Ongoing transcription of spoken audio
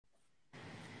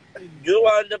You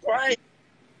want to pray?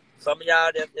 Some of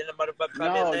y'all that's in the motherfucker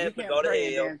comment No, you laughing can't go to pray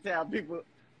and hell. then tell people.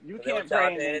 You That's can't what y'all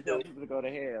pray and then can tell do. people to go to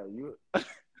hell. You.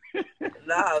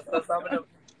 Nah, so some of them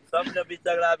be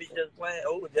talking I be just playing.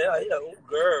 Oh, yeah, oh,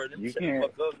 girl. Let me You shut the can't.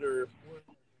 fuck up, girl.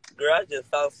 Girl, I just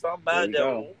saw There somebody you that,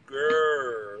 go. oh,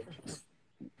 girl.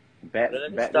 Back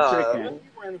Let me back to stop. chicken. What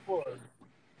you running for?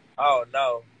 Oh,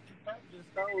 no. I just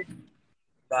stole.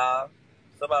 Nah.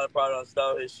 Somebody probably done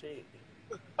stole his shit.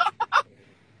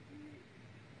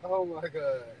 Oh my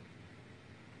god.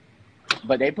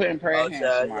 But they put in prayer Oh, hands,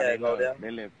 child, Shamar. yeah, go there.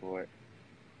 They live for it.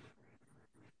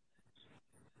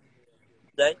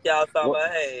 Thank y'all so What?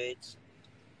 much.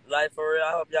 Like, for real,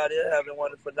 I hope y'all did have a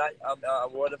wonderful night. A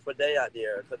wonderful day out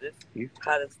there. Because it's You,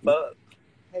 hot as you, fuck.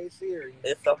 Hey Siri.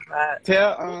 It's so hot.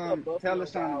 tell Look up tell Buffalo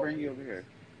LaShawn to Wild bring you Wings. over here.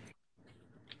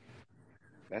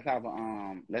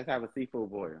 Let's have a seafood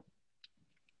boil.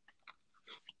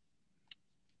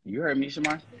 You heard me,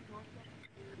 Shamar?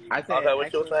 I said Okay, what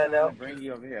ask you saying LaShawn now? to bring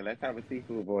you over here. Let's have a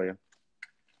seafood boil.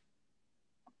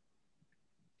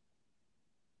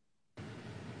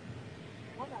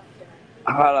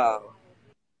 Hold on.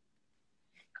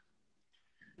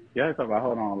 Yeah, talk about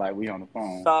hold on, like we on the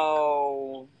phone.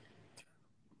 So,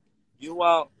 you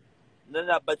want...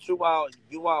 No, but you want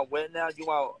what now? You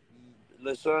want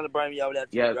LaShawn to bring me over there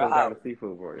to Yeah, your so let's have house? a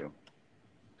seafood boil.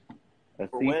 A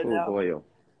For when seafood now? boil.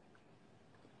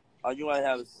 Or you want to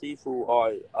have a seafood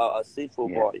or a seafood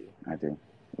Yeah, boil? I do.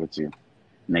 With you.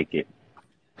 Make it.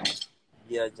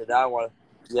 Yeah, Jahdiahn want.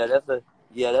 Yeah, that's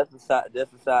the side.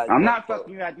 That's the side you I'm want not to fuck.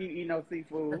 fucking you after you eat no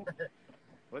seafood.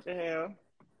 What the hell?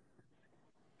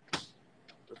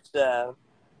 Yeah,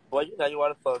 boy, you know you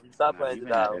want to fuck. You stop Nah, playing you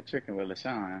been out Jahdiahn. there tricking with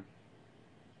LaShawn.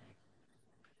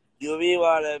 You be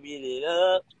wanna beat it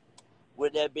up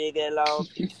with that big and long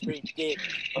piece street dick.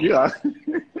 Yeah.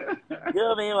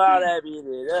 You be wanna beat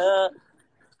it up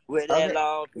with that Okay.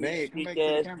 long piece Babe, come street back to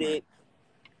the ass camera. dick.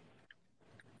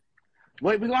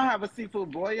 Wait, we gonna have a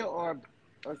seafood boil or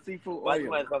a seafood Why you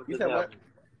oil? ain't come You to the said camera? what?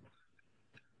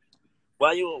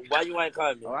 Why you ain't Oh,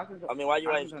 coming? I mean, why you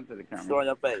I can ain't come to the camera. showing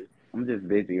your face? I'm just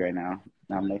busy right now.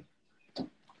 Yeah,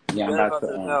 You I'm better about come to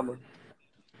to the camera.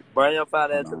 Bring your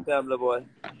fat hold ass to the on. camera, boy.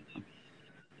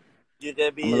 You can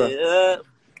I'm beat a little it up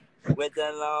with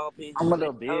that long piece I'm a street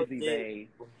little busy, dick. babe.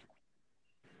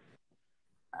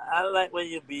 I like when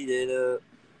you beat it up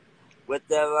with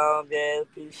that long ass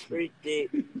piece street dick.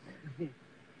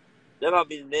 That's gonna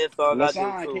be the next song I do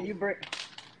LaShawn, can too. you bring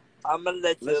I'm gonna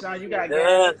let you LaShawn, beat you got it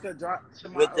gas up to drop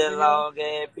with Shamar that over here? long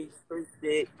ass piece street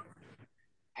dick.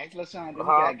 Ask LaShawn, do he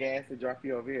Huh? got gas to drop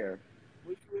you over here?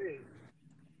 Which way?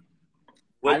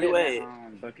 Where I you live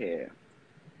in at? Buckhead.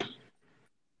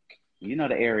 You know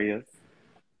the areas.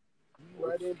 You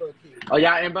right in Buckhead. Oh,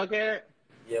 y'all in Buckhead?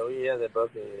 Yeah, we have that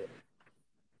bucket.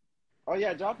 Oh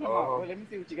yeah, drop him off. Uh huh. Wait, let me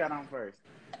see what you got on first.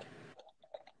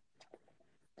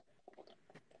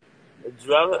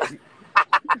 Drunk.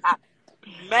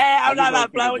 Man, I I'm just not want about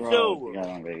to to see play the with drawers you you. got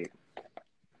on, babe.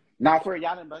 Now for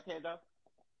y'all in Buckhead though?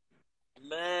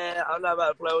 Man, I'm not about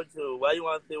to play with you. Why you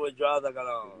want to see what drawers I got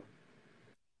on?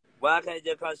 Why I can't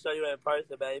just come show you in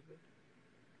person, baby?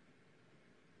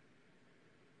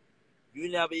 You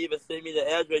never even send me the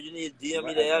address. You need to DM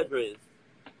me What the address? address.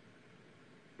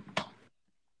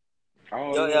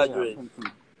 Oh Your yeah, I'm address. from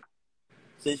some.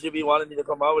 Since you be wanting me to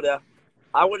come over there.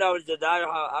 I went over to Jahdiahn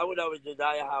house. I went over to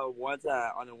Jahdiahn house one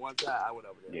time. On the one time I went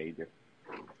over there. Yeah, you do.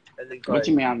 That nigga What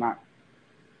you crazy. mean I'm not?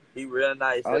 He real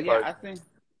nice Oh in yeah, person.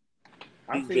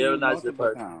 I've He's seen very you nice in multiple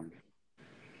person. times.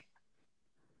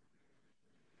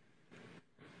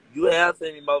 You have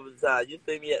seen me multiple times. You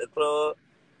see me at the club.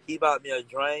 He bought me a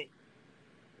drink.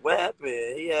 What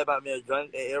happened? He had bought me a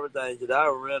drink and everything.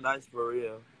 Jahdiahn was real nice for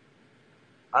real.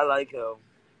 I like him.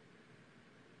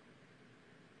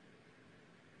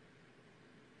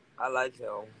 I like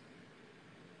him.